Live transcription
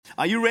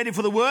Are you ready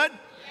for the word?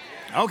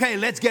 Okay,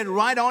 let's get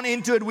right on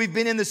into it. We've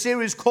been in the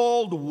series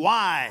called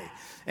Why.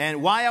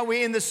 And why are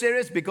we in the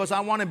series? Because I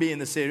want to be in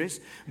the series.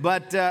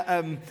 But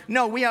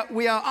no, we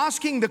are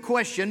asking the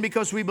question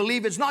because we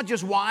believe it's not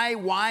just why.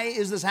 Why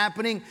is this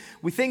happening?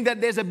 We think that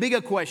there's a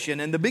bigger question.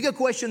 And the bigger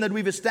question that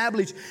we've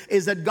established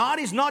is that God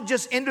is not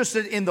just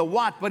interested in the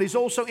what, but He's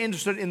also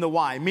interested in the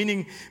why.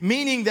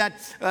 Meaning that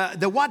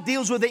the what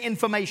deals with the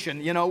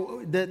information,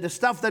 the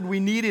stuff that we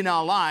need in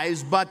our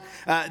lives. But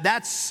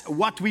that's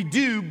what we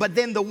do. But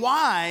then the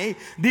why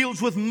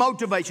deals with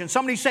motivation.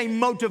 Somebody say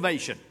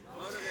motivation.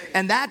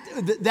 And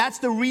that's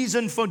the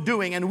reason for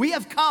doing. And we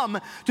have come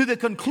to the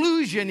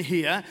conclusion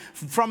here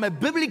from a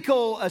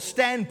biblical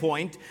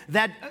standpoint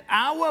that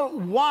our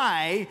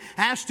why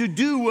has to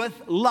do with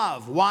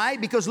love. Why?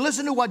 Because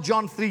listen to what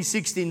John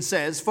 3:16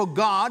 says. For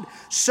God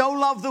so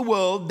loved the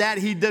world that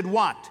He did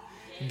what?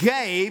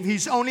 Gave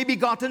His only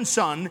begotten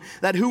Son,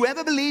 that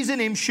whoever believes in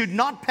Him should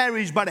not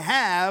perish but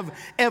have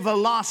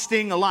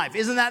everlasting life.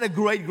 Isn't that a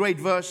great,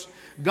 great verse?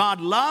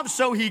 God loved,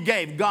 so He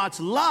gave. God's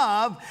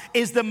love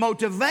is the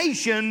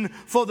motivation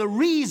for the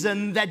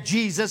reason that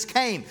Jesus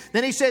came.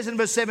 Then He says in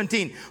verse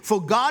 17,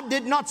 for God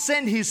did not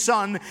send His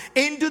Son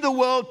into the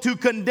world to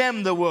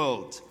condemn the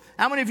world.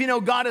 How many of you know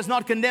God has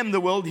not condemned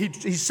the world?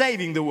 He's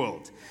saving the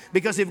world.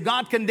 Because if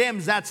God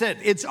condemns, that's it.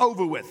 It's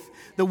over with.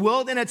 The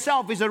world in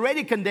itself is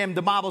already condemned,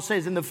 the Bible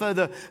says in the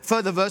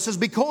further verses,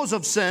 because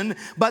of sin,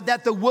 but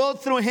that the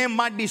world through Him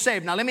might be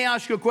saved. Now let me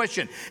ask you a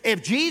question.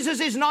 If Jesus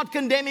is not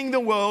condemning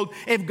the world,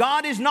 if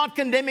God is not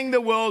condemning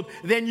the world,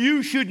 then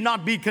you should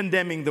not be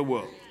condemning the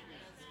world.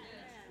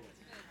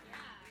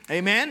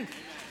 Amen?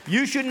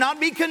 You should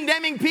not be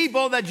condemning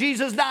people that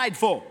Jesus died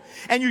for.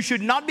 And you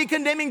should not be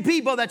condemning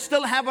people that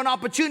still have an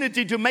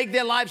opportunity to make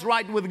their lives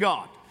right with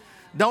God.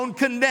 Don't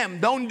condemn.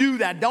 Don't do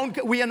that.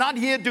 We are not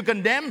here to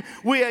condemn.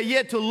 We are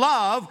here to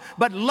love,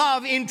 but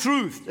love in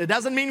truth. It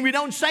doesn't mean we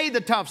don't say the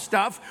tough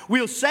stuff.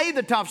 We'll say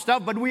the tough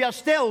stuff, but we are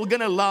still going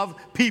to love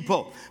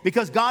people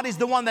because God is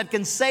the one that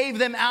can save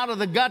them out of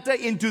the gutter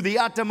into the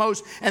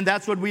uttermost, and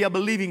that's what we are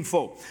believing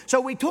for. So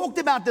we talked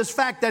about this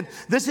fact that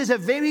this is a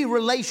very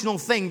relational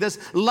thing, this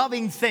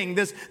loving thing,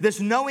 this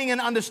knowing and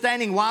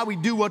understanding why we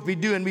do what we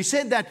do. And we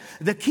said that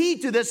the key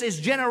to this is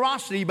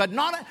generosity, but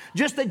not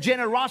just a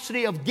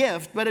generosity of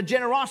gift, but a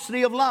generosity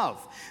of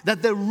love.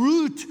 That the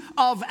root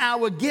of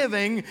our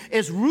giving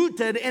is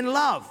rooted in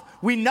love.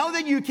 We know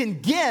that you can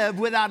give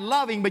without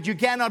loving, but you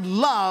cannot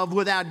love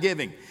without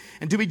giving.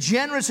 And to be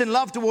generous in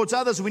love towards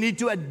others, we need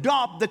to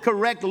adopt the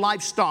correct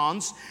life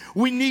stance.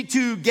 We need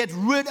to get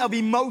rid of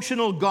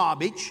emotional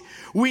garbage.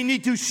 We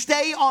need to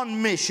stay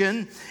on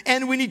mission.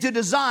 And we need to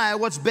desire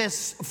what's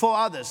best for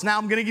others. Now,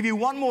 I'm going to give you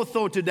one more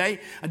thought today.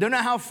 I don't know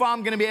how far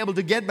I'm going to be able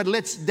to get, but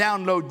let's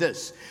download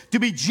this. To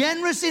be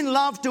generous in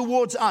love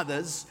towards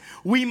others,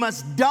 we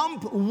must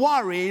dump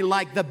worry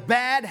like the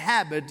bad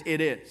habit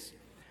it is.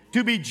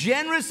 To be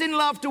generous in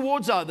love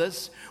towards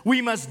others, we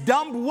must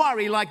dump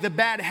worry like the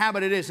bad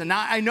habit it is. And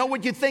I know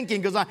what you're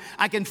thinking because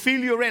I can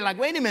feel you already. Like,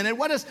 wait a minute,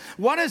 what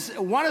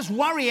does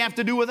worry have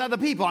to do with other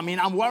people? I mean,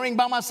 I'm worrying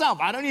about myself.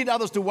 I don't need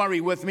others to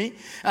worry with me,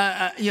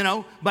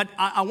 But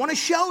I want to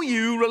show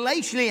you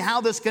relationally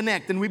how this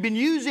connects. And we've been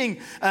using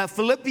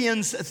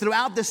Philippians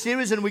throughout the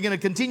series, and we're going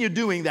to continue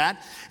doing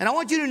that. And I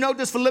want you to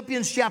notice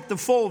Philippians chapter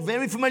 4,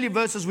 very familiar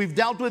verses. We've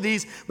dealt with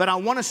these, but I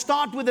want to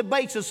start with the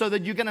basis so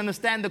that you can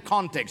understand the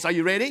context. Are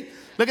you ready?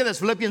 Look at this,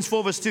 Philippians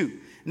 4 verse 2.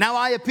 Now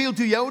I appeal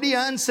to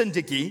Euodia and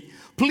Syntyche,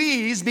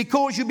 please,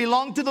 because you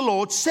belong to the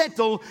Lord,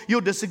 settle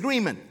your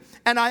disagreement.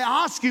 And I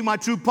ask you, my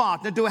true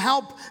partner, to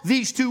help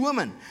these two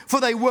women. For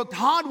they worked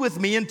hard with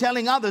me in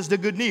telling others the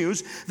good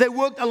news. They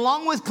worked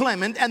along with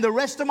Clement and the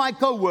rest of my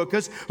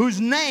co-workers, whose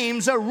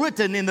names are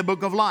written in the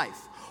book of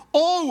life.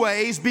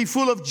 Always be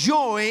full of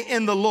joy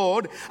in the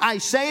Lord. I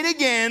say it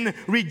again,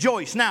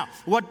 rejoice. Now,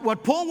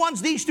 what Paul wants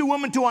these two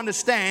women to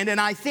understand,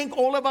 and I think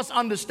all of us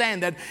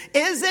understand that,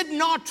 is it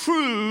not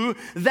true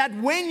that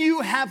when you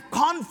have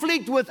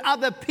conflict with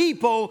other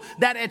people,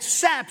 that it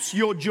saps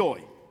your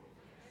joy?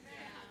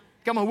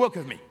 Come on, work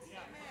with me.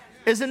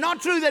 Is it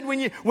not true that when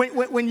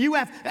you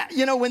have,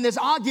 when there's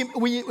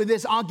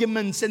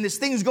arguments and there's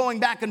things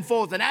going back and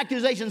forth and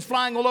accusations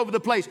flying all over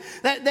the place,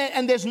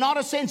 and there's not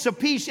a sense of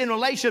peace in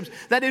relationships,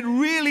 that it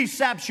really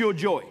saps your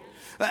joy?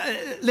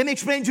 Let me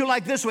explain to you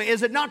like this way.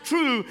 Is it not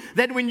true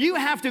that when you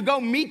have to go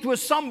meet with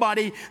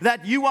somebody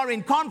that you are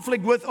in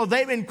conflict with, or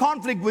they're in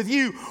conflict with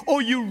you,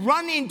 or you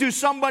run into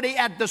somebody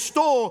at the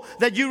store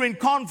that you're in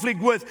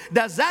conflict with,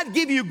 does that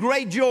give you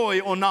great joy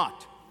or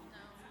not?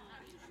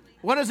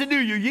 What does it do?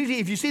 You usually,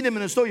 if you see them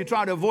in the store, you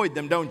try to avoid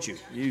them, don't you?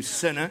 You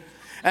sinner.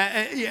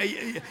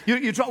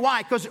 You try.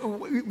 Why? Because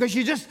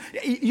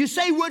you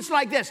say words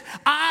like this.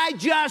 I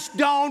just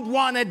don't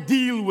want to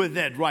deal with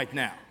it right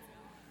now.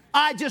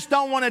 I just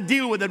don't want to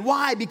deal with it.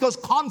 Why? Because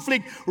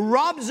conflict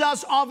robs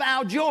us of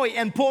our joy.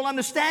 And Paul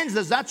understands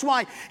this. That's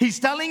why he's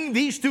telling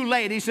these two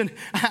ladies, and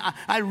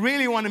I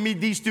really want to meet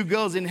these two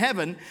girls in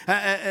heaven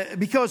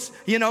because,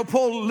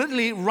 Paul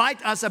literally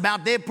writes us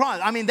about their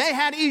pride. I mean, they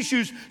had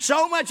issues,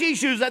 so much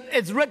issues that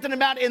it's written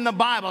about in the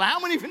Bible. How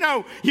many of you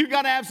know you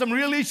got to have some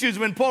real issues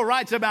when Paul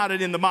writes about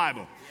it in the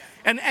Bible?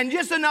 And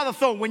just another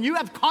thought, when you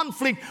have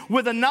conflict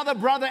with another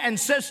brother and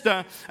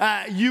sister,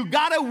 you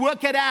got to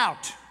work it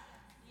out.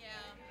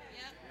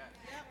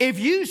 If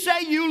you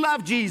say you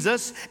love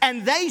Jesus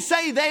and they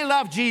say they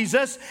love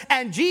Jesus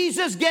and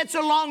Jesus gets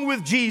along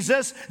with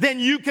Jesus,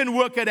 then you can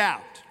work it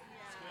out.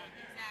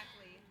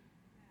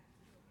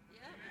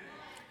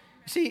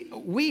 See,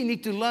 we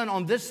need to learn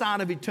on this side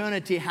of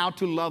eternity how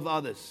to love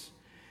others.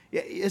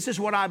 Yeah, this is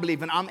what I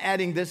believe, and I'm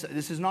adding this.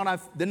 This is not, I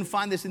didn't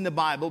find this in the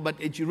Bible, but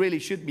it really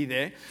should be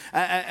there.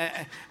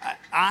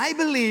 I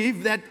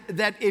believe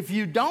that if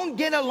you don't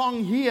get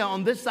along here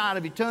on this side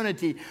of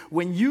eternity,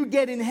 when you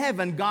get in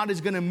heaven, God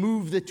is going to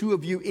move the two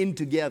of you in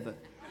together.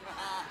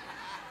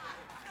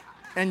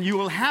 And you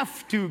will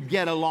have to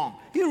get along.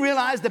 You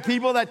realize the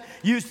people that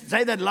you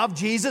say that love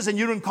Jesus and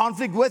you're in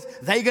conflict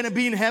with, they're going to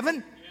be in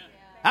heaven?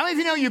 How many of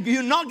you know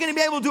you're not going to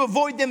be able to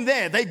avoid them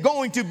there? They're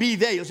going to be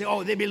there. You'll say,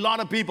 oh, there'll be a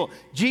lot of people.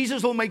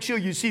 Jesus will make sure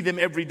you see them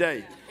every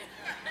day.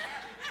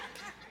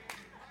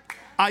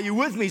 Are you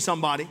with me,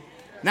 somebody?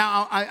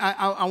 Now,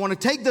 I want to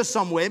take this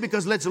somewhere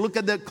because let's look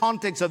at the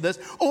context of this.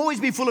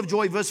 Always be full of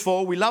joy, verse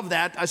 4. We love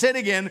that. I said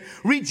again,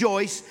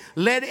 rejoice.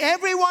 Let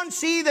everyone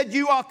see that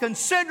you are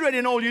considerate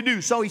in all you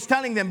do. So he's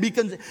telling them, be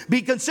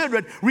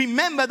considerate.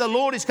 Remember, the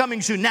Lord is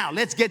coming soon. Now,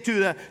 let's get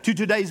to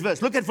today's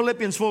verse. Look at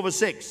Philippians 4, verse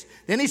 6.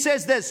 Then he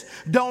says this,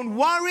 don't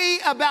worry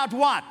about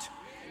what?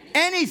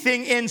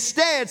 Anything.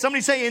 Instead,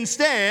 somebody say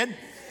instead,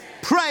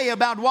 pray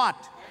about what?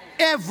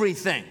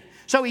 Everything.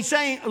 So he's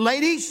saying,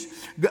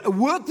 ladies,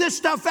 work this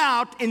stuff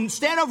out.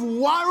 Instead of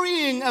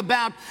worrying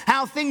about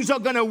how things are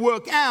going to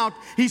work out,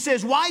 he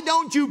says, why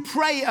don't you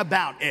pray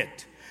about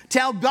it?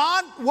 Tell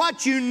God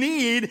what you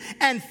need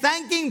and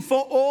thank Him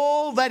for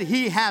all that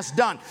He has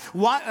done.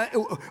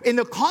 In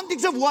the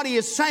context of what he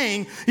is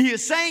saying,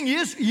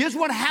 here's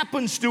what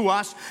happens to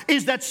us,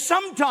 is that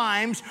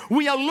sometimes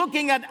we are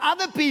looking at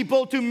other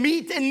people to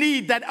meet a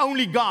need that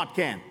only God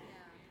can.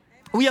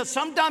 We are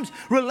sometimes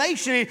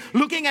relationally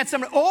looking at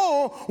somebody,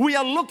 or we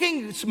are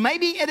looking,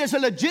 maybe it is a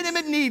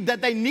legitimate need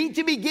that they need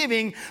to be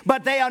giving,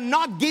 but they are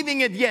not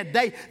giving it yet.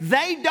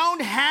 They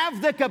don't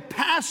have the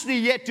capacity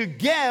yet to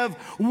give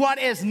what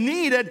is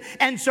needed.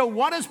 And so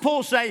what does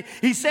Paul say?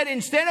 He said,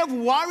 instead of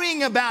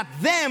worrying about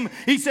them,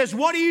 he says,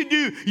 what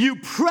do? You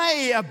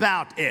pray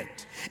about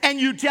it. And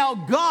you tell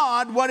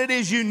God what it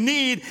is you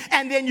need,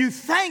 and then you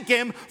thank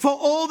Him for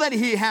all that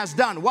He has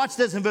done. Watch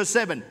this in verse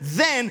 7.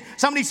 Then,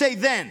 somebody say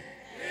then.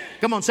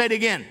 Come on, say it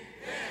again.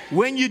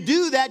 When you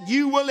do that,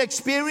 you will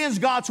experience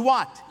God's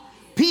what?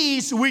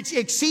 Peace, which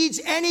exceeds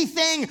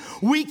anything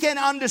we can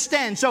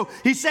understand. So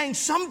he's saying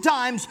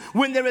sometimes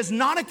when there is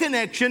not a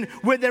connection,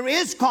 where there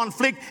is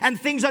conflict and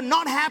things are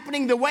not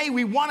happening the way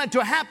we want it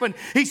to happen,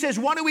 he says,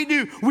 what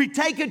do? We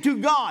take it to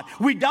God.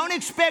 We don't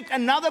expect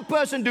another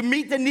person to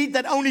meet the need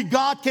that only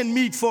God can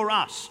meet for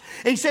us.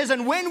 He says,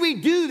 and when we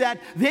do that,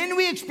 then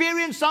we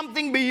experience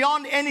something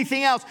beyond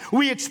anything else.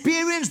 We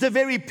experience the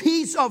very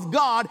peace of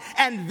God,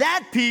 and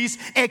that peace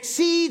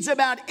exceeds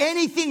about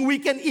anything we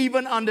can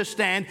even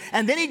understand.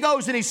 And then he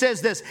goes and he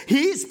says this,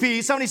 His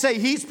peace, somebody say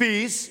His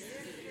peace.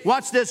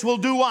 Watch this, will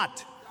do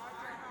what?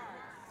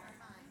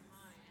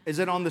 Is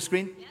it on the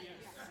screen?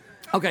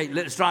 Okay,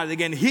 let's try it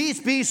again. His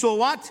peace will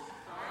what?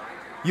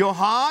 Your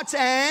hearts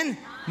and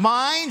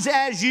minds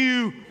as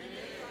you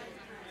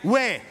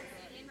where?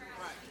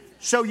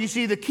 So you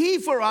see, the key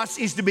for us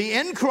is to be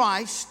in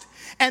Christ.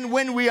 And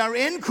when we are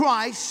in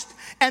Christ,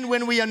 and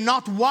when we are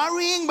not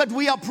worrying, but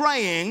we are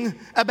praying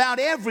about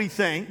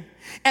everything,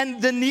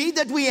 and the need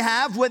that we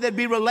have, whether it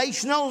be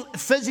relational,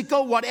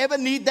 physical, whatever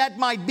need that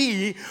might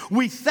be,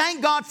 we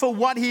thank God for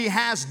what He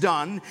has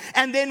done.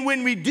 And then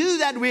when we do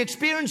that, we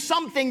experience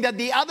something that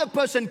the other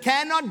person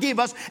cannot give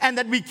us and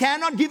that we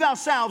cannot give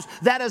ourselves.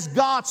 That is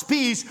God's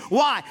peace.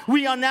 Why?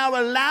 We are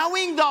now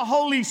allowing the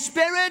Holy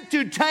Spirit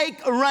to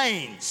take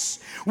reins.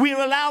 We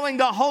are allowing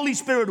the Holy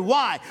Spirit.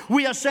 Why?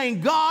 We are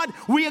saying, God,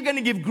 we are going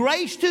to give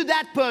grace to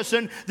that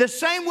person the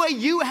same way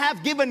you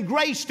have given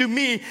grace to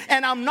me.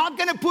 And I'm not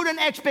going to put an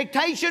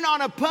expectation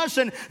on a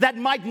person that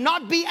might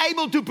not be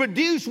able to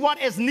produce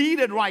what is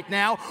needed right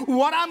now.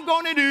 What I'm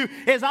going to do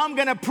is I'm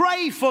going to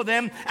pray for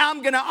them.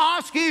 I'm going to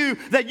ask you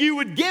that you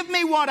would give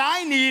me what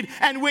I need.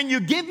 And when you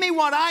give me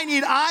what I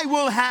need, I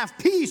will have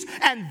peace.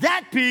 And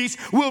that peace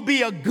will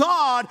be a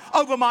guard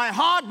over my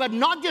heart, but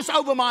not just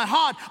over my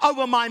heart,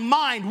 over my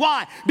mind.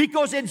 Why?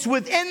 Because it's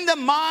within the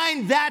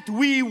mind that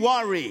we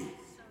worry.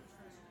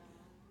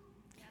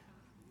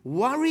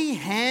 Worry,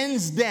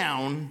 hands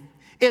down,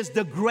 is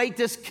the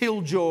greatest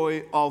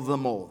killjoy of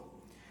them all.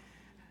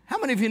 How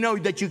many of you know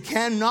that you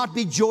cannot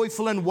be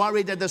joyful and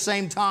worried at the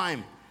same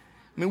time?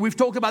 I mean, we've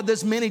talked about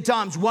this many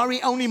times.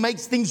 Worry only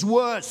makes things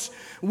worse.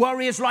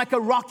 Worry is like a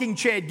rocking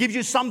chair. It gives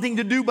you something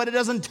to do, but it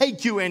doesn't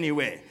take you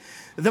anywhere.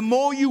 The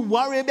more you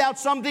worry about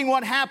something,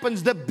 what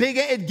happens? The bigger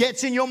it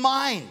gets in your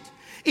mind.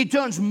 It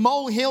turns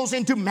molehills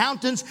into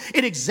mountains.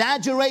 It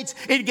exaggerates.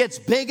 It gets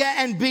bigger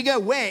and bigger.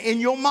 Where?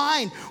 In your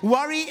mind.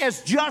 Worry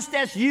is just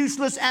as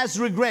useless as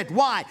regret.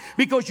 Why?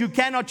 Because you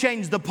cannot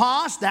change the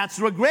past. That's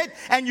regret.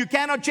 And you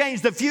cannot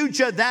change the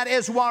future. That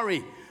is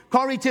worry.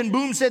 Corrie ten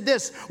Boom said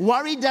this: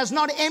 worry does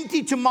not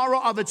empty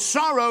tomorrow of its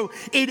sorrow.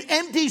 It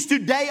empties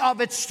today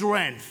of its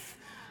strength.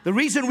 The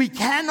reason we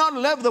cannot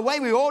live the way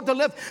we ought to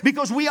live,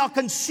 because we are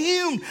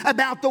consumed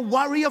about the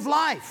worry of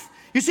life.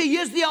 You see,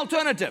 here's the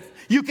alternative.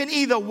 You can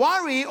either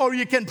worry or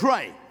you can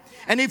pray.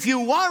 And if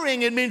you're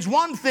worrying, it means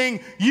one thing: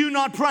 you're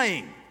not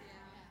praying.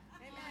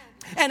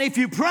 And if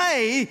you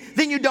pray,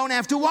 then you don't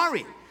have to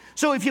worry.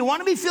 So if you want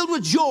to be filled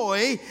with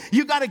joy,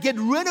 you got to get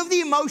rid of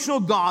the emotional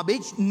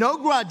garbage, no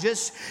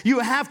grudges. You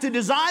have to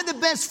desire the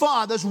best for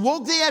others,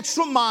 walk the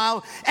extra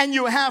mile, and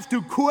you have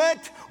to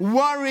quit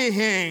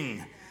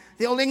worrying.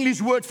 The old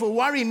English word for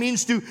worry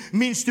means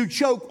to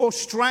choke or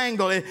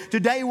strangle.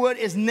 Today's word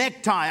is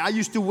necktie. I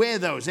used to wear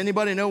those.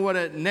 Anybody know what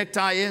a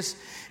necktie is?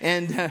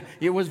 And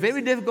it was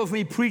very difficult for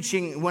me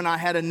preaching when I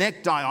had a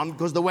necktie on,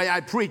 because the way I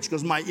preach,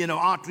 because my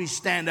arteries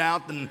stand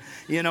out and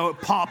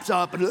it pops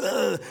up and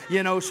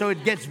so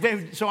it gets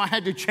very. So I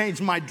had to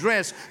change my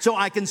dress so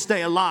I can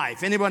stay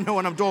alive. Anybody know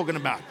what I'm talking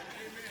about?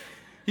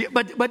 Yeah,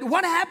 but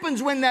what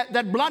happens when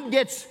that blood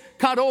gets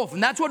cut off?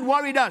 And that's what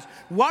worry does.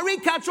 Worry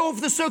cuts off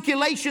the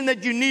circulation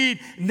that you need.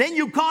 Then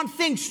you can't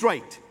think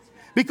straight,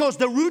 because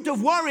the root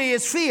of worry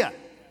is fear.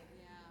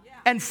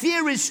 And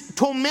fear is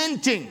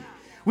tormenting.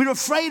 We're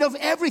afraid of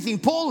everything.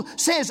 Paul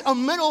says,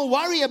 omit all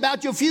worry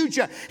about your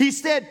future. He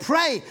said,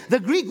 pray. The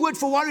Greek word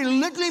for worry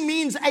literally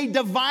means a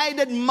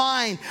divided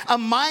mind, a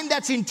mind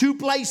that's in two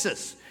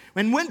places.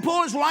 And when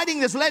Paul is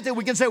writing this letter,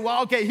 we can say,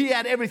 well, okay, he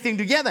had everything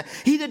together.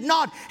 He did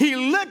not. He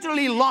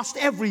literally lost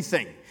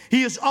everything.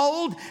 He is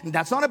old, and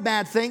that's not a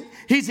bad thing.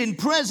 He's in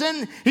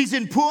prison. He's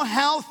in poor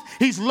health.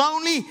 He's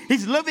lonely.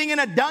 He's living in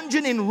a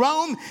dungeon in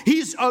Rome.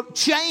 He's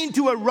chained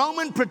to a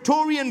Roman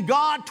Praetorian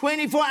guard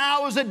 24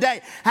 hours a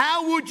day.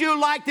 How would you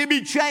like to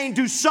be chained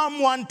to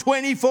someone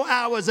 24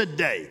 hours a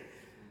day?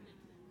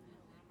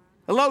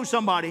 Hello,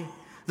 somebody.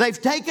 They've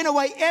taken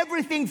away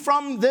everything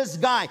from this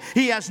guy.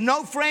 He has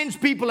no friends.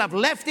 People have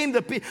left him.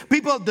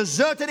 People have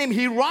deserted him.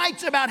 He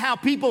writes about how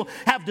people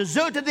have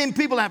deserted him.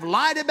 People have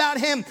lied about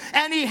him.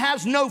 And he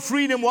has no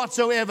freedom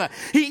whatsoever.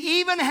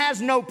 He even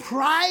has no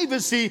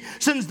privacy,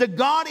 since the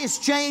God is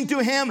chained to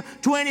him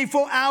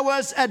 24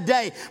 hours a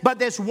day. But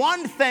there's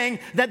one thing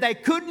that they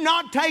could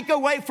not take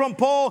away from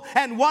Paul.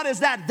 And what is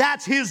that?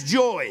 That's his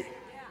joy.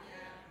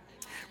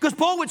 Because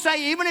Paul would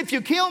say, even if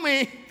you kill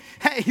me,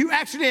 hey, you're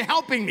actually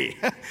helping me.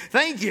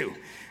 Thank you.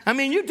 I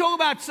mean, you talk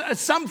about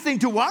something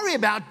to worry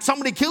about,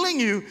 somebody killing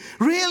you.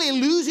 Really,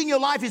 losing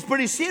your life is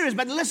pretty serious.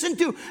 But listen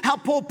to how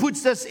Paul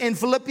puts this in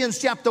Philippians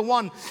chapter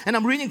 1. And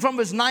I'm reading from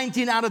verse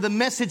 19 out of the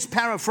Message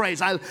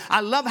paraphrase. I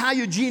love how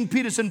Eugene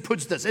Peterson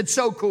puts this. It's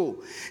so cool.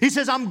 He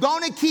says, I'm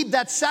going to keep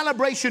that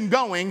celebration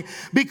going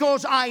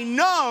because I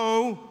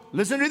know,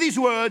 listen to these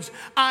words,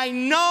 I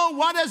know,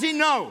 what does he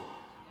know?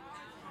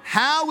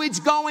 How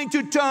it's going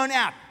to turn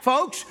out.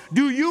 Folks,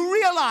 do you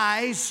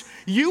realize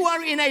you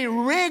are in a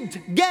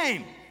rigged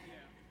game?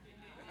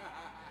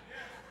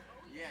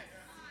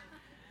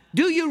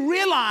 Do you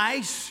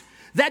realize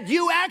that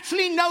you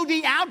actually know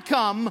the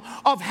outcome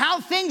of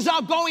how things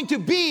are going to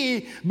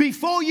be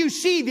before you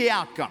see the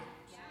outcome?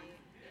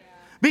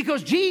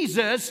 Because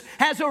Jesus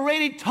has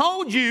already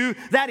told you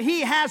that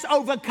he has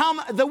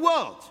overcome the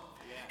world.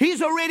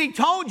 He's already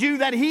told you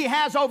that he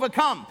has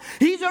overcome.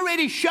 He's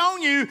already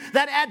shown you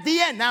that at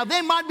the end. Now,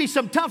 there might be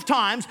some tough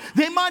times.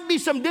 There might be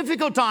some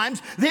difficult times.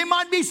 There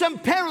might be some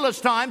perilous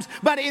times.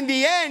 But in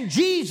the end,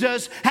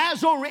 Jesus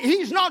has already,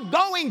 he's not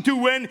going to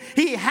win.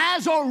 He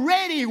has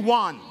already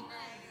won.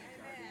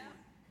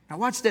 Now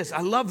watch this.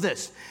 I love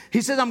this.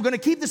 He says, I'm going to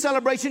keep the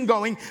celebration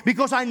going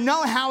because I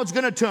know how it's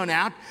going to turn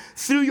out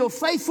through your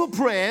faithful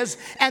prayers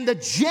and the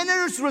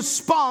generous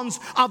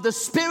response of the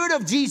Spirit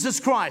of Jesus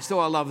Christ. Oh,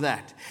 I love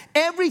that.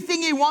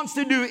 Everything he wants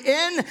to do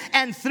in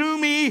and through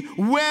me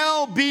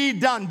will be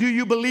done. Do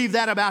you believe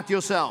that about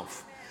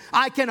yourself?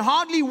 I can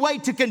hardly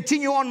wait to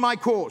continue on my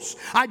course.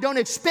 I don't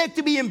expect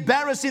to be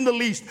embarrassed in the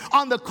least.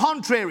 On the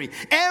contrary,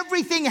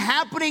 everything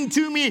happening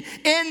to me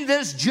in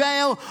this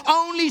jail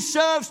only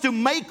serves to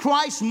make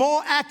Christ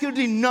more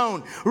accurately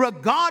known.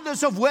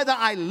 Regardless of whether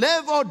I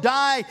live or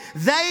die,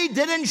 they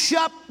didn't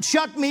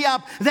shut me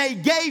up. They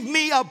gave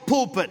me a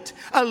pulpit.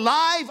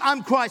 Alive,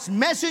 I'm Christ's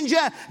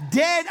messenger.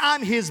 Dead,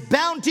 I'm his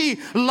bounty.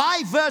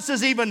 Life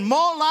versus even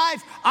more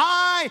life,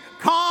 I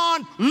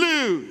can't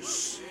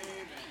lose.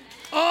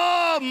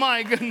 Oh,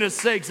 my goodness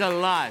sakes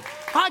alive.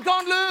 I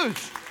can't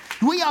lose.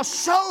 We are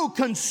so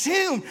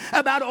consumed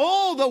about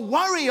all the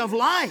worry of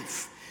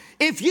life.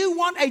 If you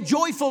want a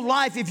joyful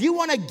life, if you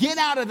want to get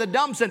out of the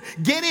dumps and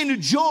get into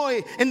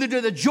joy, into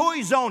the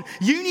joy zone,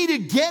 you need to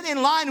get in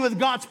line with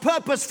God's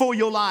purpose for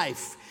your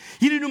life.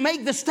 You need to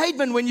make the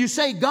statement when you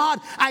say, God,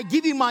 I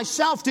give you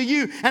myself to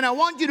you, and I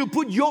want you to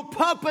put your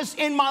purpose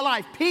in my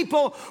life.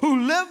 People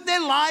who live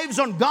their lives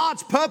on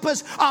God's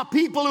purpose are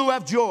people who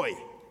have joy.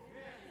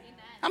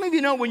 How many of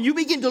you know when you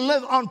begin to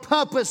live on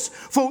purpose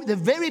for the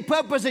very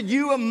purpose that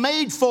you were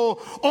made for,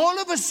 all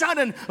of a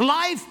sudden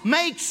life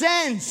makes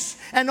sense.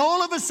 And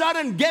all of a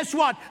sudden, guess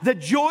what? The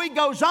joy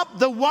goes up,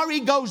 the worry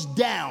goes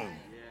down.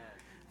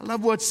 I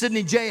love what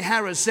Sidney J.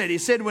 Harris said. He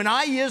said, when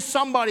I hear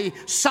somebody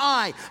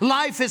sigh,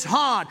 life is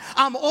hard,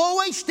 I'm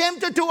always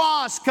tempted to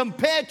ask,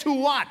 compared to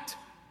what?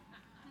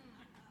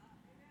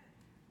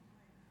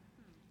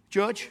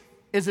 Church,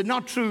 is it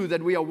not true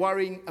that we are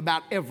worrying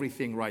about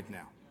everything right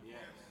now?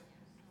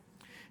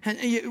 And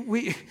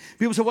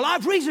people say, well, I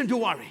have reason to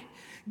worry.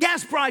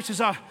 Gas prices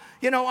are,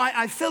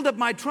 I filled up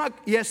my truck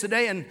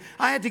yesterday and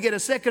I had to get a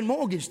second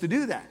mortgage to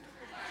do that.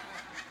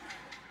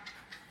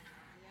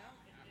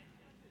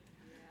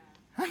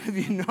 How many of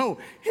you know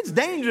it's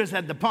dangerous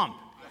at the pump?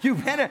 You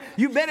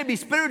better be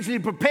spiritually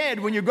prepared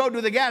when you go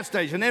to the gas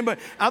station.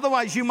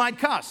 Otherwise, you might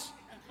cuss.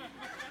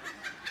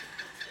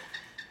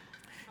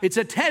 It's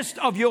a test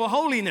of your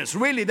holiness.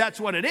 Really, that's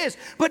what it is.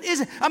 But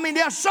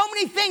there are so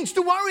many things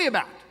to worry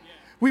about.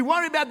 We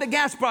worry about the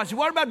gas price. We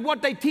worry about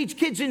what they teach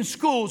kids in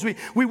schools.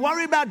 We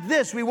worry about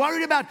this. We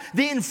worry about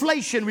the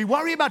inflation. We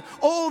worry about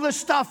all the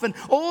stuff and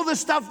all the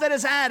stuff that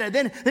is added.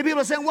 Then people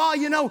are saying, well,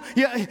 you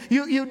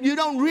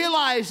don't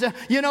realize, the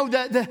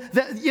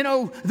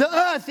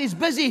earth is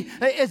busy.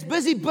 It's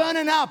busy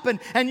burning up, and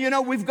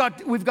we've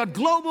got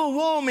global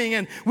warming,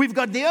 and we've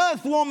got the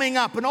earth warming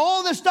up, and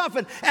all this stuff.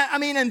 And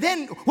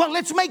then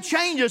let's make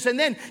changes. And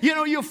then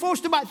you're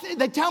forced to buy.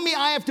 They tell me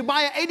I have to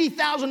buy an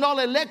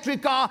 $80,000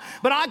 electric car,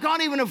 but I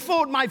can't even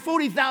afford my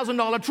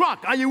 $40,000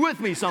 truck. Are you with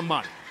me,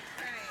 somebody?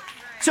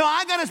 So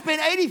I got to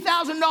spend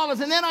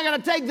 $80,000, and then I got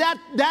to take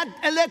that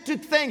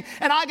electric thing,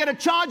 and I got to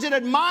charge it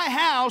at my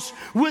house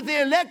with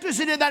the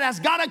electricity that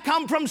has got to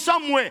come from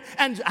somewhere.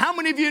 And how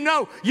many of you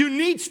know you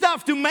need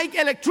stuff to make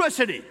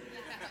electricity?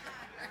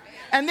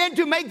 And then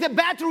to make the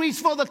batteries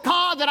for the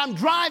car that I'm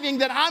driving,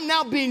 that I'm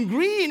now being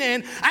green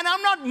in. And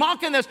I'm not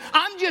mocking this.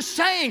 I'm just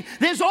saying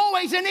there's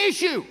always an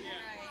issue.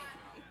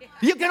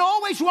 You can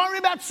always worry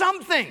about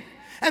something.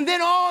 And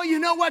then, you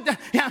know what?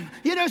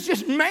 It's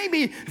just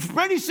maybe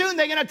pretty soon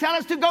they're going to tell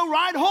us to go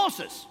ride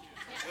horses.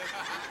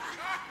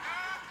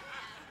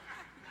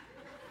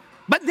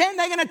 But then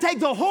they're going to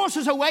take the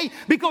horses away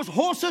because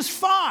horses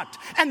fart.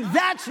 And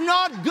that's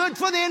not good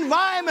for the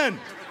environment.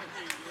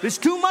 There's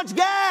too much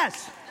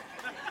gas.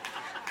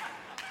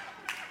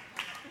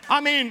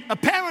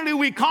 Apparently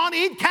we can't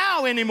eat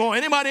cow anymore.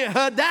 Anybody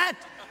heard that?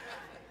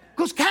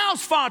 Because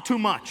cows fart too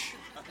much.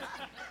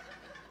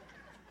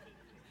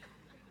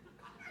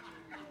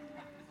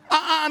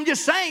 I'm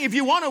just saying, if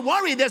you want to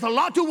worry, there's a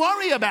lot to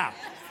worry about.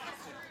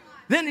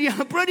 Then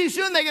pretty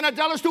soon they're going to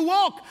tell us to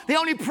walk. The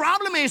only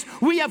problem is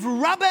we have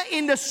rubber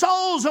in the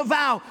soles of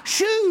our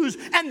shoes,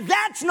 and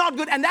that's not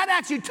good. And that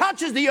actually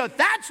touches the earth.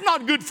 That's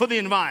not good for the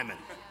environment.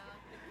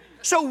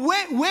 So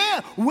where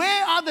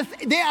are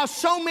there are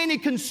so many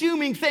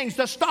consuming things.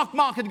 The stock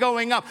market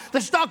going up,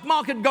 the stock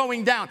market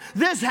going down,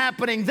 this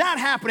happening, that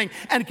happening.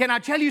 And can I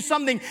tell you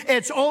something?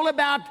 It's all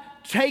about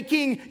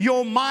taking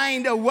your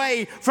mind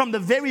away from the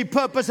very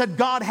purpose that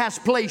God has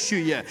placed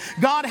you here.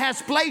 God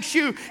has placed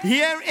you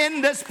here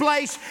in this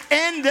place,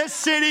 in this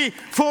city,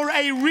 for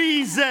a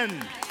reason.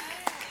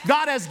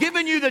 God has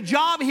given you the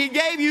job He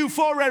gave you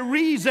for a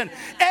reason.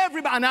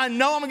 Everybody, and I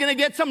know I'm going to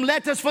get some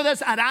letters for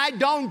this, and I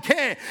don't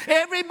care.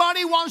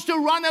 Everybody wants to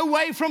run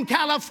away from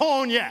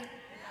California.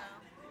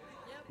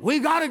 We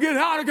got to get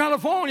out of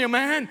California,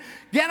 man.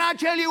 Can I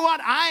tell you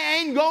what? I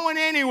ain't going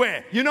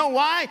anywhere. You know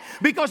why?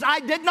 Because I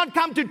did not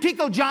come to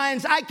tickle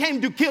giants. I came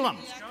to kill them.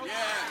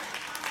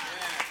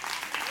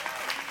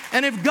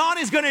 And if God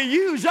is going to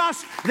use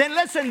us, then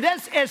listen,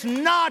 this is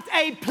not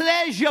a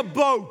pleasure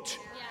boat.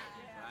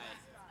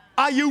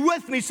 Are you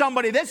with me,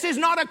 somebody? This is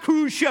not a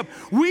cruise ship.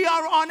 We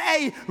are on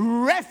a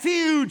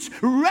refuge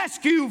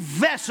rescue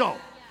vessel.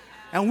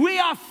 And we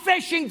are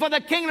fishing for the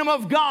kingdom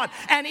of God.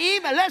 And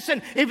even,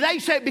 listen, if they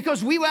say,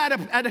 because we were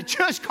at a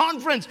church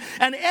conference,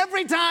 and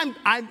every time,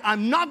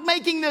 I'm not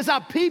making this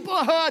up, people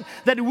heard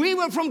that we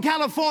were from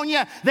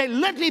California, they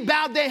literally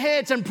bowed their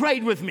heads and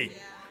prayed with me.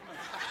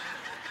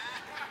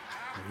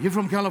 You're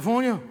from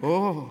California?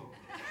 Oh,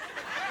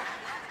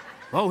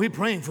 we're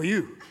praying for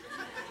you.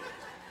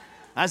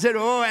 I said,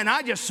 and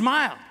I just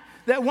smiled.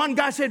 That one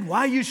guy said,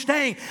 why are you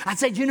staying? I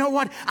said, you know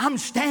what? I'm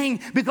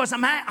staying because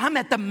I'm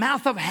at the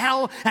mouth of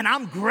hell, and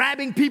I'm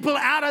grabbing people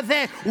out of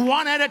there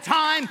one at a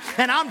time,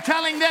 and I'm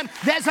telling them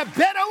there's a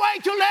better way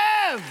to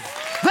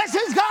live. This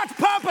is God's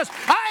purpose.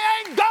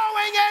 I ain't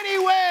going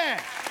anywhere.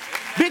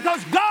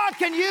 Because God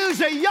can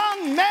use a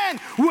young man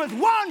with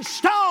one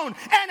stone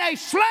and a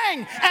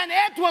sling, and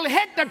it will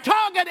hit the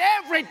target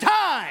every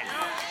time.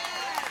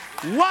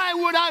 Why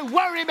would I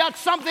worry about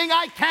something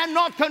I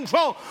cannot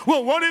control?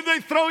 Well, what if they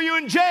throw you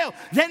in jail?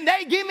 Then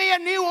they give me a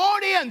new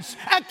audience,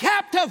 a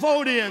captive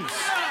audience.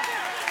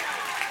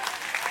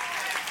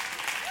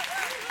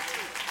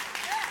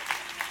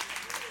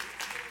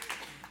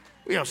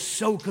 We are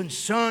so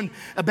concerned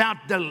about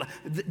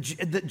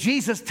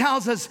Jesus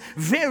tells us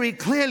very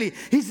clearly.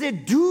 He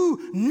said,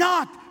 do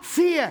not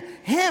fear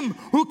him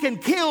who can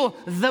kill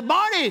the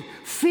body.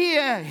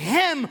 Fear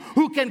him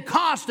who can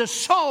cast a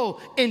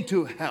soul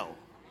into hell.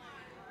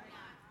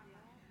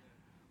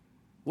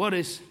 What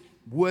is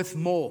worth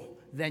more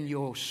than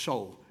your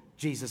soul?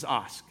 Jesus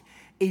asked.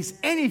 Is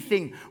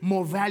anything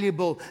more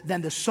valuable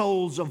than the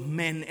souls of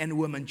men and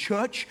women?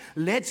 Church,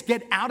 let's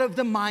get out of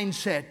the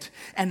mindset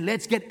and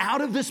let's get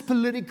out of this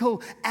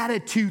political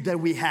attitude that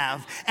we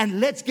have, and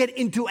let's get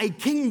into a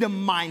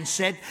kingdom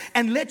mindset,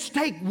 and let's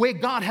take where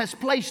God has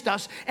placed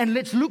us and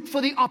let's look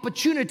for the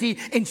opportunity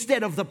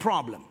instead of the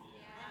problem.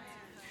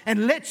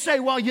 And let's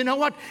say, well, you know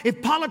what?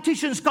 If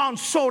politicians can't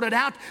sort it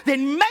out,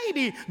 then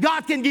maybe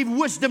God can give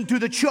wisdom to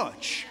the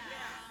church.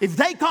 If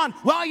they can't,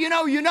 well, you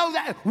know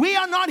that we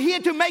are not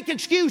here to make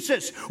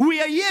excuses. We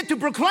are here to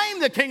proclaim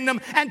the kingdom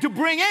and to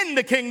bring in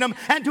the kingdom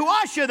and to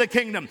usher the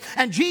kingdom.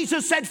 And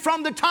Jesus said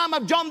from the time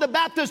of John the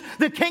Baptist,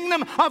 the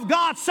kingdom of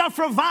God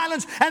suffereth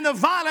violence and the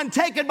violent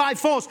take it by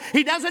force.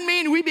 He doesn't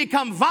mean we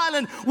become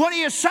violent. What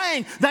he is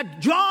saying,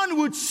 that John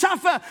would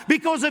suffer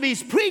because of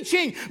his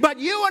preaching, but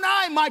you and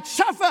I might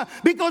suffer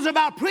because of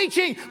our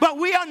preaching, but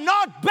we are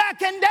not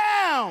backing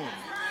down.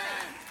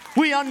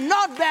 We are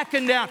not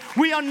backing down.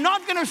 We are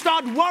not going to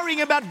start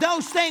worrying about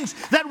those things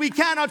that we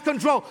cannot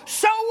control.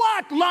 So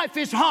what? Life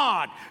is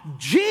hard.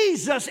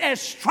 Jesus is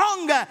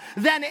stronger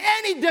than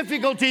any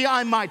difficulty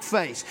I might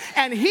face.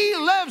 And he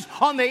lives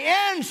on the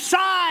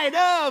inside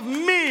of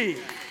me.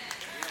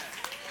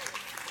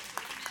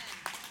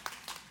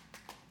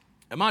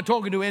 Am I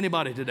talking to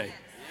anybody today?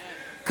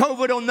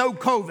 COVID or no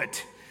COVID.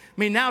 I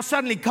mean, now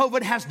suddenly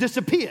COVID has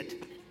disappeared.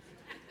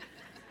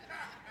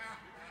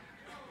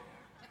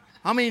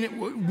 I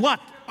mean, what?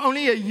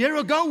 Only a year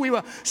ago, we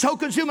were so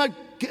consumed by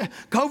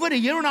COVID. A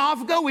year and a half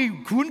ago,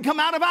 we couldn't come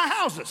out of our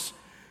houses.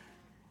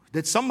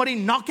 Did somebody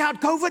knock out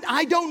COVID?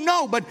 I don't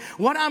know. But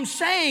what I'm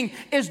saying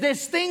is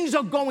there's things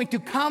are going to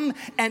come,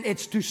 and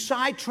it's to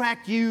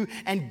sidetrack you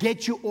and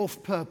get you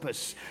off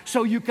purpose.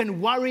 So you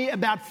can worry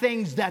about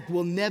things that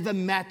will never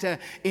matter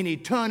in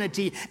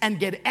eternity and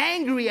get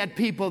angry at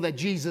people that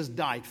Jesus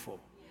died for.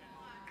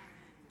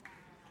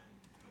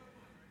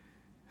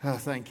 Oh,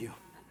 thank you.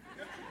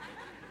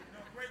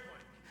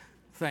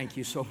 Thank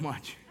you so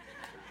much.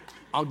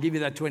 I'll give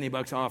you that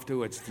 $20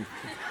 afterwards.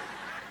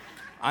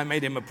 I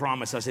made him a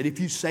promise. I said, if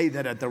you say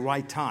that at the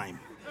right time.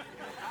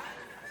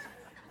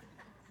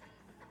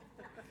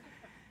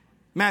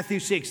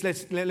 Matthew 6.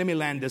 Let me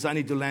land this. I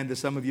need to land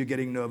this. Some of you are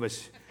getting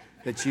nervous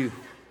that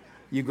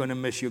you're going to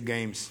miss your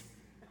games.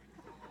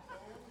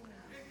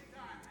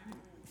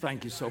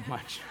 Thank you so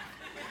much.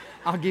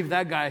 I'll give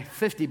that guy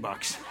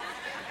 $50.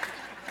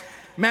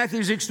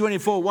 Matthew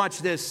 6:24. Watch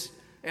this.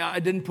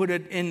 I didn't put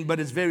it in, but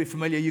it's very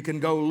familiar. You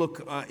can go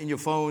look in your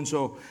phones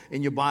or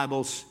in your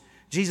Bibles.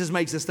 Jesus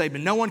makes a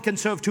statement. No one can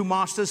serve two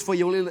masters, for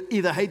you will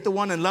either hate the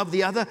one and love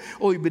the other,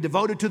 or you'll be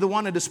devoted to the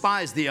one and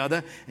despise the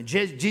other. And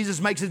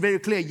Jesus makes it very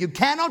clear. You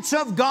cannot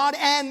serve God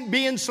and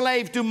be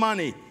enslaved to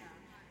money.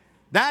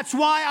 That's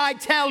why I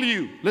tell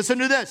you, listen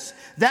to this.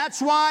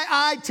 That's why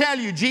I tell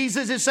you,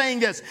 Jesus is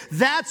saying this.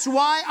 That's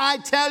why I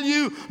tell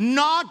you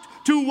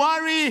not to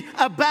worry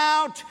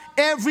about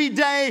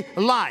everyday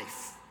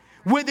life.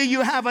 Whether you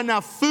have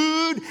enough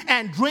food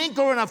and drink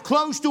or enough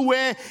clothes to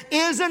wear,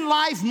 isn't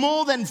life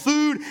more than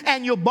food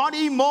and your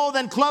body more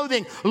than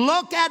clothing?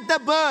 Look at the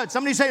birds.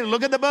 Somebody say,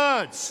 look at the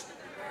birds.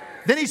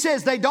 Then he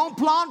says, they don't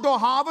plant or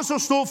harvest or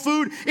store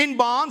food in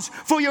barns,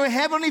 for your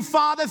heavenly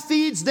Father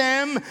feeds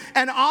them.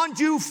 And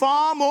aren't you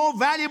far more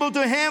valuable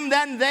to him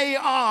than they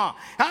are?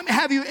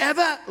 Have you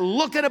ever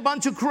looked at a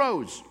bunch of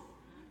crows?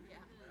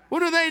 What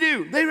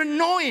do? They're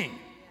annoying.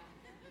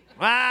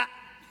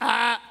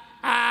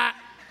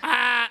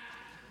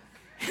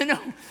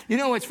 You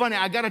know what's funny?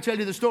 I got to tell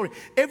you the story.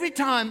 Every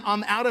time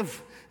I'm out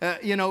of,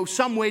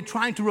 somewhere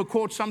trying to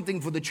record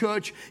something for the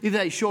church, either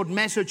a short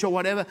message or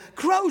whatever,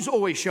 crows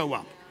always show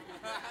up.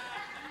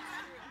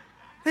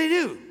 They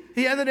do.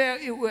 The other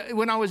day,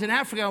 when I was in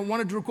Africa,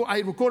 I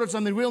recorded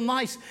something real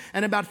nice,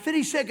 and about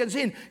 30 seconds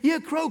in, here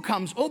a crow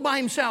comes all by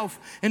himself,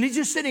 and he's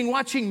just sitting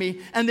watching me,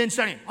 and then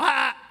saying,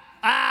 ah,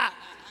 ah,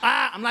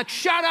 ah. I'm like,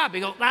 shut up. He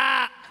goes,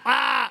 ah,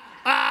 ah,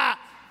 ah.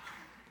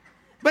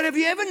 But have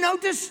you ever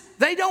noticed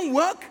they don't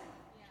work?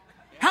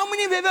 How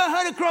many of you have ever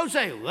heard a crow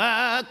say,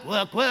 work,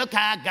 work, work,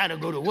 I gotta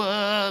go to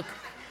work.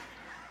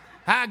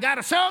 I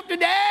gotta sew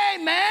today,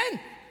 man.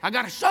 I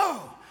gotta sew.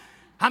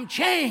 I'm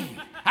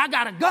chained. I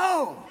gotta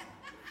go.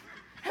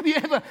 Have you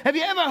ever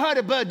heard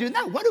a bird do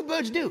that? What do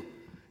birds do?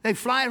 They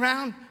fly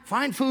around,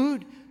 find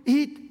food,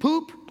 eat,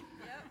 poop,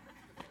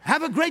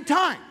 have a great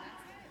time.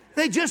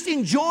 They're just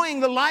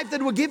enjoying the life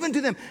that were given to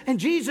them. And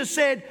Jesus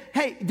said,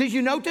 hey, did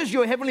you notice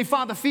your heavenly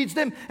Father feeds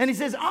them? And he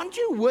says, aren't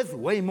you worth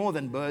way more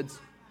than birds?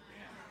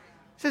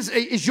 He says,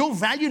 is your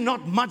value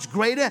not much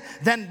greater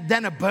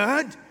than a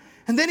bird?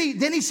 And then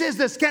he says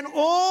this, can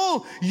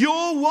all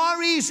your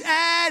worries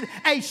add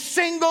a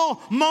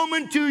single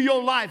moment to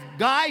your life?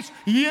 Guys,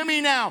 hear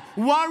me now.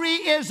 Worry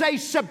is a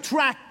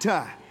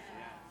subtractor.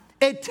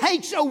 It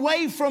takes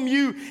away from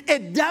you.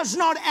 It does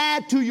not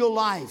add to your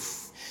life.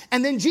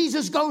 And then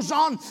Jesus goes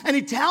on and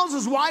he tells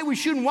us why we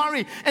shouldn't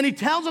worry. And he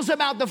tells us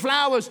about the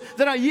flowers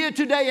that are here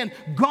today and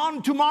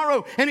gone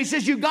tomorrow. And he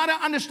says, you got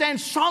to understand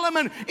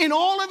Solomon in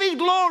all of his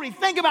glory.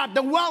 Think about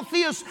the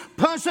wealthiest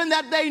person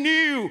that they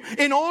knew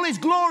in all his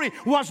glory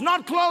was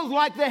not clothed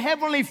like the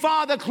Heavenly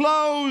Father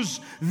clothes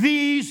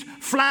these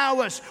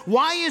flowers.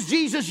 Why is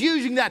Jesus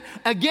using that?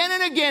 Again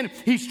and again,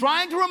 he's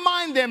trying to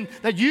remind them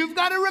that you've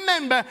got to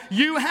remember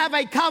you have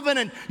a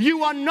covenant.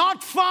 You are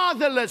not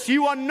fatherless.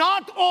 You are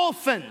not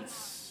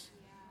orphans.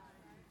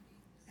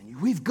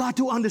 We've got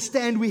to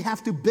understand we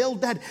have to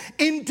build that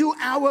into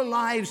our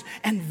lives.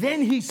 And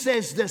then he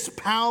says this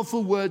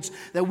powerful words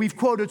that we've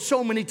quoted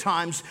so many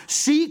times.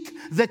 Seek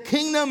the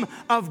kingdom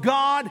of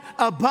God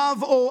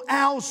above all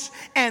else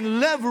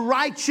and live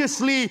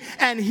righteously,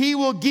 and he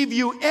will give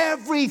you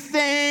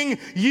everything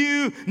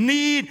you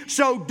need.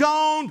 So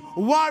don't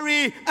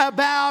worry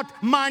about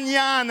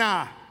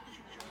mañana.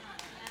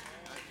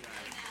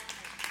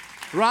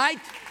 Right?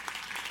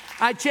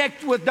 I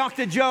checked with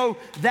Dr. Joe,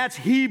 that's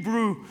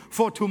Hebrew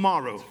for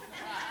tomorrow.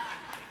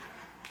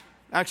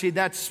 Actually,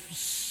 that's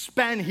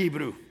Span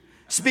Hebrew.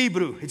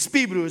 Spebrew. It's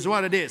Spebrew is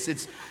what it is.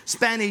 It's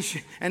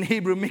Spanish and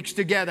Hebrew mixed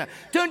together.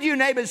 Turn to your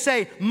neighbor and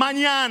say,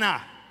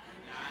 mañana.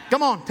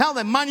 Come on, tell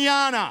them,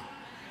 mañana.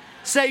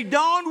 Say,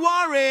 don't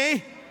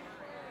worry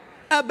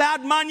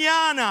about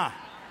mañana.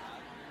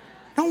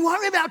 Don't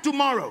worry about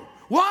tomorrow.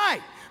 Why?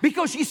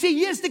 Because you see,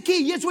 here's the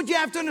key. Here's what you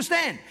have to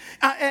understand.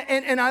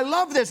 And I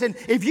love this. And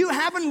if you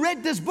haven't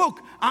read this book,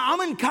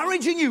 I'm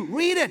encouraging you.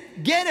 Read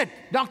it. Get it.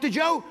 Dr.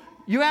 Joe,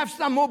 you have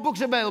some more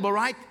books available,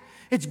 right?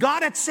 It's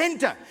God at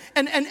center.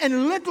 And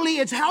literally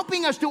it's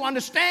helping us to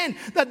understand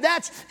that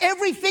that's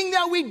everything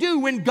that we do.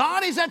 When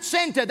God is at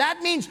center,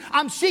 that means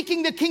I'm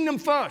seeking the kingdom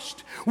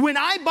first. When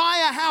I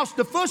buy a house,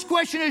 the first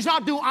question is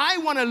not, do I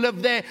want to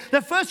live there?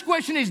 The first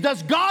question is,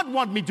 does God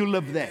want me to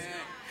live there?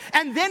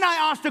 And then I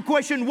ask the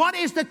question, what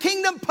is the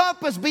kingdom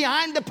purpose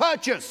behind the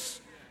purchase?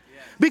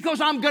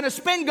 Because I'm going to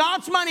spend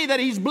God's money that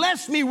he's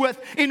blessed me with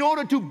in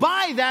order to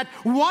buy that.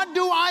 What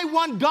do I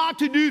want God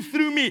to do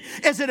through me?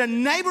 Is it a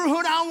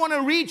neighborhood I want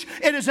to reach?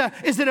 Is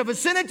it a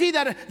vicinity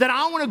that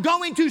I want to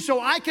go into so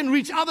I can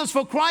reach others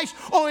for Christ?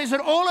 Or is it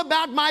all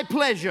about my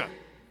pleasure?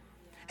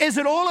 Is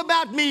it all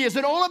about me? Is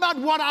it all about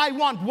what I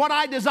want, what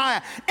I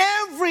desire?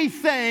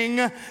 Everything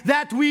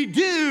that we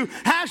do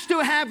has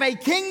to have a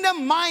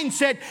kingdom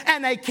mindset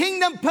and a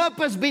kingdom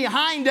purpose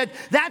behind it.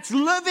 That's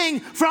living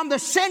from the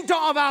center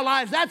of our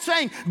lives. That's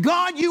saying,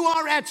 God, you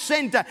are at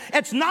center.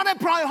 It's not a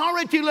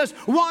priority list,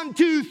 1,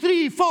 2,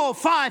 3, 4,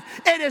 5.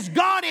 It is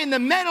God in the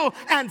middle,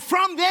 and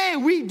from there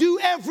we do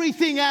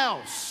everything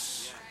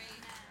else.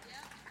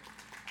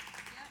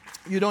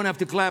 You don't have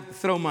to clap,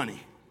 throw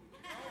money.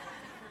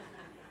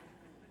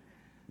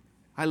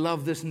 I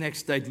love this next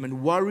statement.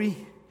 Worry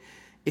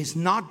is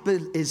not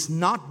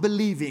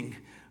believing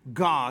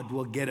God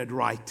will get it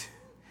right.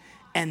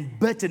 And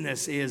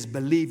bitterness is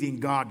believing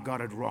God got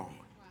it wrong.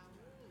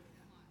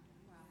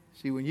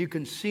 See, when you're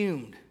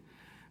consumed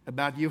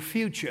about your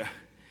future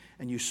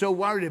and you're so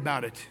worried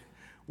about it,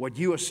 what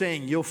you are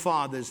saying, your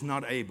Father is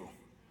not able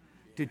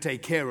to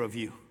take care of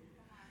you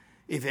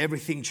if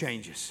everything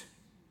changes.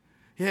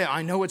 Yeah,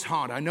 I know it's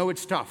hard. I know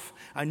it's tough.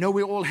 I know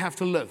we all have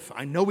to live.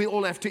 I know we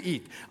all have to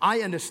eat. I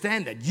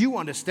understand that. You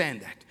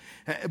understand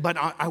that. But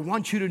I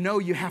want you to know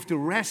you have to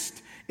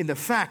rest in the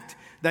fact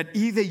that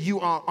either you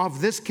are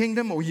of this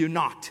kingdom or you're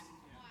not.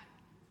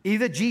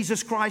 Either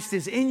Jesus Christ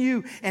is in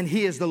you and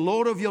he is the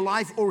Lord of your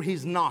life, or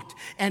he's not.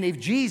 And if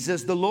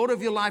Jesus, the Lord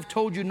of your life,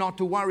 told you not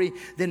to worry,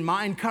 then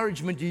my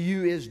encouragement to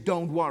you is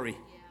don't worry.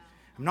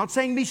 I'm not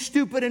saying be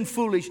stupid and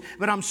foolish,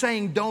 but I'm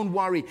saying don't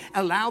worry.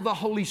 Allow the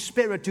Holy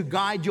Spirit to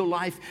guide your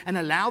life and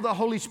allow the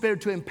Holy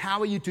Spirit to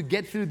empower you to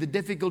get through the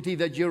difficulty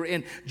that you're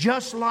in.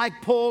 Just like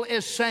Paul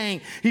is saying.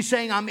 He's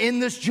saying, I'm in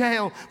this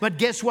jail, but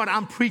guess what?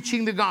 I'm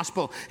preaching the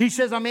gospel. He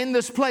says, I'm in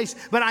this place,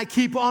 but I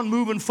keep on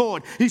moving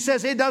forward. He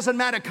says, it doesn't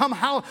matter. Come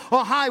hell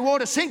or high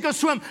water, sink or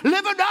swim,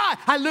 live or die.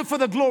 I live for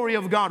the glory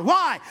of God.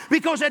 Why?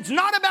 Because it's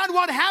not about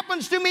what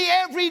happens to me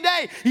every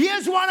day.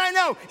 Here's what I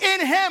know.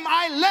 In him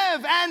I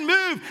live and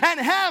move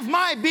and have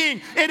my being.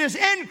 It is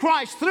in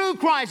Christ, through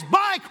Christ,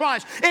 by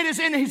Christ. It is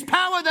in his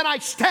power that I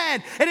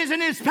stand. It is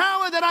in his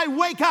power that I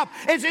wake up.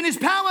 It's in his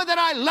power that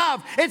I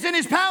love. It's in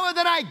his power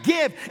that I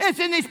give. It's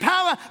in his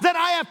power that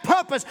I have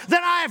purpose,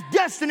 that I have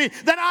destiny,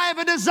 that I have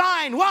a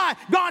design. Why?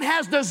 God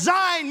has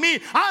designed me.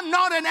 I'm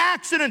not an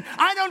accident.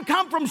 I don't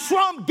come from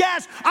swamp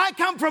gas. I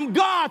come from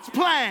God's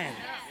plan.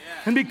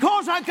 And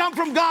because I come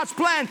from God's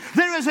plan,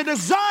 there is a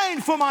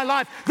design for my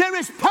life. There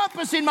is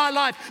purpose in my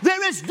life.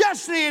 There is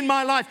destiny in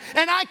my life.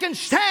 And I can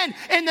stand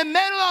in the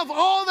middle of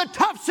all the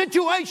tough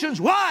situations.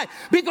 Why?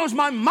 Because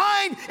my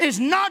mind is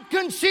not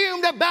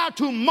consumed about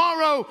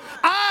tomorrow.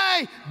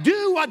 I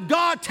do what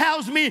God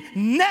tells me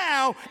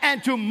now,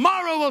 and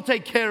tomorrow will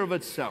take care of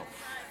itself.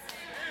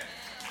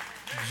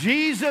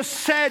 Jesus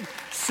said,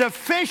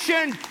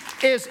 sufficient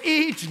is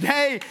each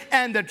day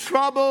and the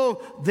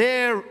trouble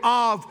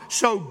thereof.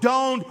 So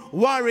don't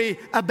worry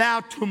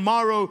about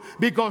tomorrow,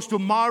 because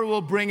tomorrow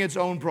will bring its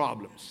own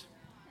problems.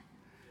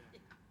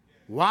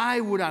 Why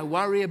would I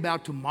worry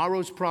about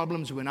tomorrow's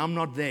problems when I'm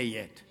not there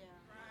yet?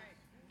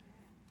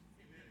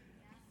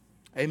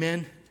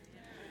 Amen.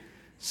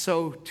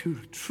 So to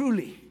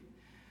truly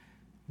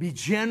be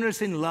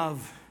generous in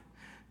love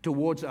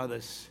towards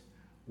others,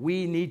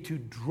 we need to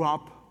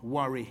drop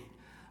worry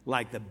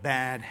like the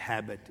bad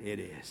habit it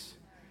is.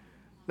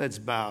 Let's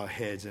bow our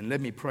heads and let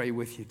me pray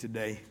with you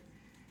today.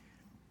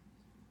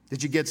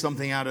 Did you get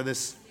something out of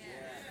this?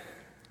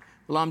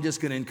 Well, I'm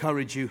just going to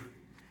encourage you.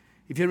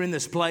 If you're in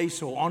this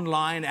place or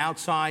online,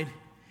 outside,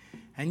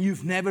 and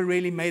you've never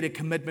really made a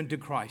commitment to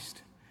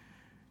Christ,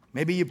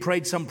 maybe you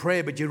prayed some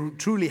prayer, but you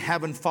truly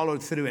haven't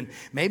followed through. And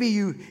maybe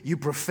you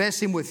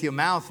profess Him with your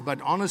mouth,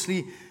 but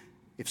honestly,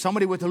 if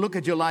somebody were to look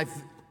at your life,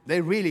 they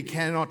really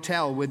cannot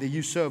tell whether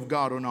you serve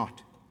God or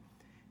not.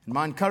 And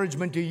my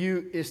encouragement to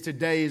you is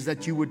today is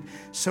that you would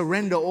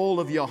surrender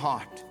all of your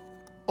heart,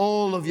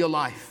 all of your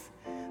life,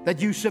 that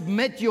you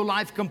submit your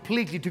life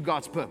completely to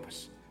God's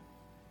purpose.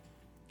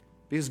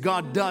 Because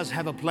God does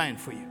have a plan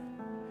for you.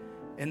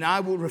 And I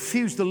will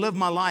refuse to live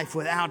my life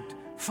without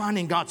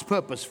finding God's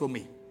purpose for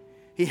me.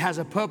 He has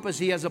a purpose,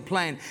 He has a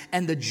plan.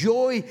 And the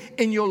joy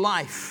in your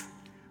life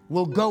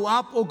will go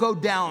up or go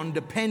down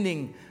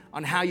depending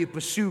on how you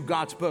pursue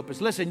God's purpose.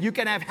 Listen, you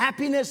can have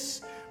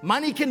happiness.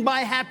 Money can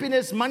buy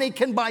happiness. Money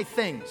can buy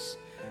things.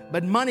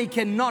 But money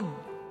cannot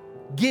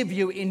give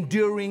you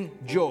enduring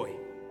joy.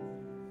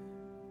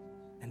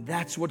 And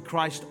that's what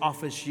Christ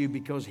offers you,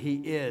 because He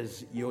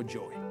is your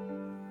joy.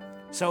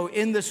 So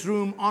in this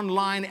room,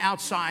 online,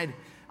 outside,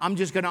 I'm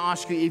just going to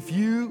ask you, if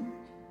you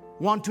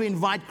want to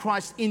invite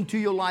Christ into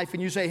your life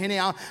and you say, Hennie,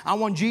 I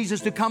want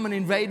Jesus to come and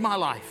invade my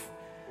life.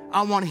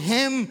 I want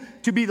Him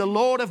to be the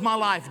Lord of my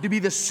life, to be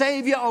the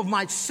Savior of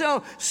my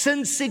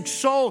sin-sick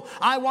soul.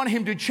 I want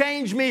Him to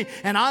change me,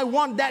 and I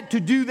want that to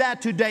do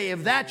that today.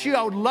 If that's you,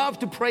 I would love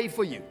to pray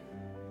for you.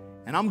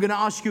 And I'm going to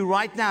ask you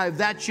right now, if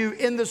that's you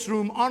in this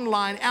room,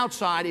 online,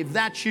 outside, if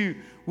that's you,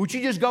 would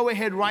you just go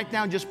ahead right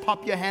now and just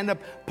pop your hand up,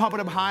 pop it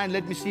up high and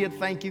let me see it.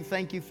 Thank you,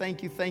 thank you,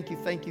 thank you, thank you,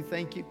 thank you,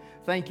 thank you.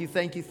 Thank you,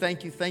 thank you,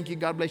 thank you, thank you.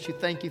 God bless you.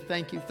 Thank you,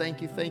 thank you,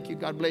 thank you, thank you.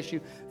 God bless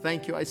you.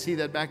 Thank you. I see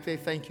that back there.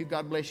 Thank you.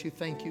 God bless you.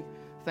 Thank you.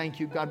 Thank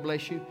you. God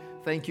bless you.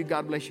 Thank you.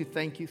 God bless you.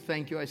 Thank you.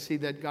 Thank you. I see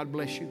that. God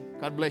bless you.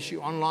 God bless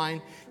you.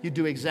 Online, you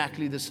do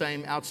exactly the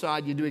same.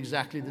 Outside, you do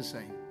exactly the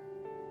same.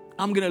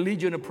 I'm going to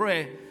lead you in a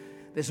prayer.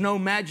 There's no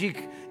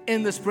magic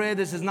in this prayer.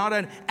 This is not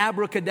an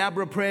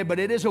abracadabra prayer, but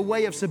it is a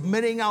way of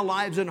submitting our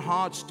lives and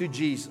hearts to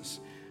Jesus.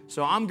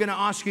 So I'm going to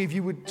ask you if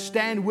you would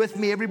stand with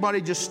me.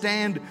 Everybody just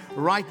stand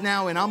right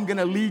now, and I'm going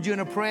to lead you in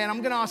a prayer. And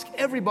I'm going to ask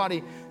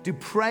everybody to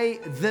pray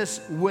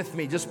this with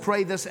me. Just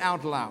pray this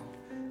out loud.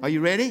 Are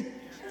you ready?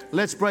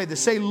 Let's pray this.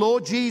 Say,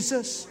 Lord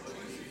Jesus,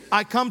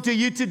 I come to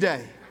you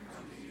today,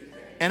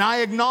 and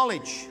I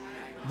acknowledge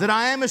that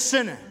I am a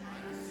sinner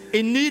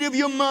in need of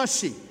your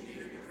mercy.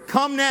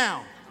 Come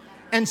now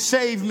and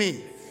save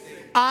me.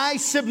 I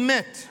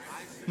submit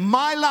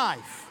my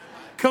life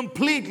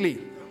completely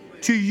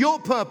to your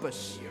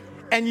purpose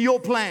and your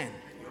plan.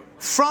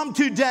 From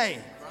today,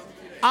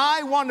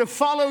 I want to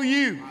follow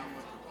you.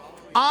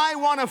 I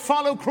want to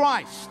follow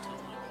Christ.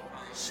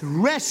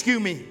 Rescue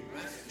me.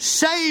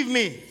 Save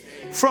me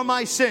from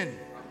my sin.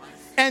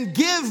 And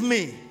give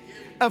me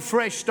a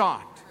fresh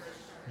start.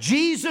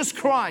 Jesus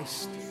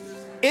Christ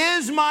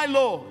is my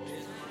Lord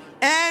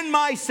and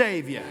my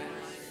Savior.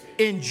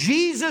 In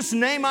Jesus'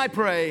 name I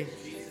pray.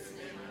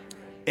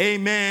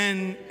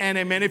 Amen and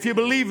amen. If you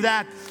believe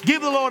that,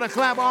 give the Lord a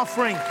clap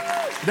offering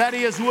that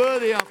He is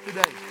worthy of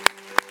today.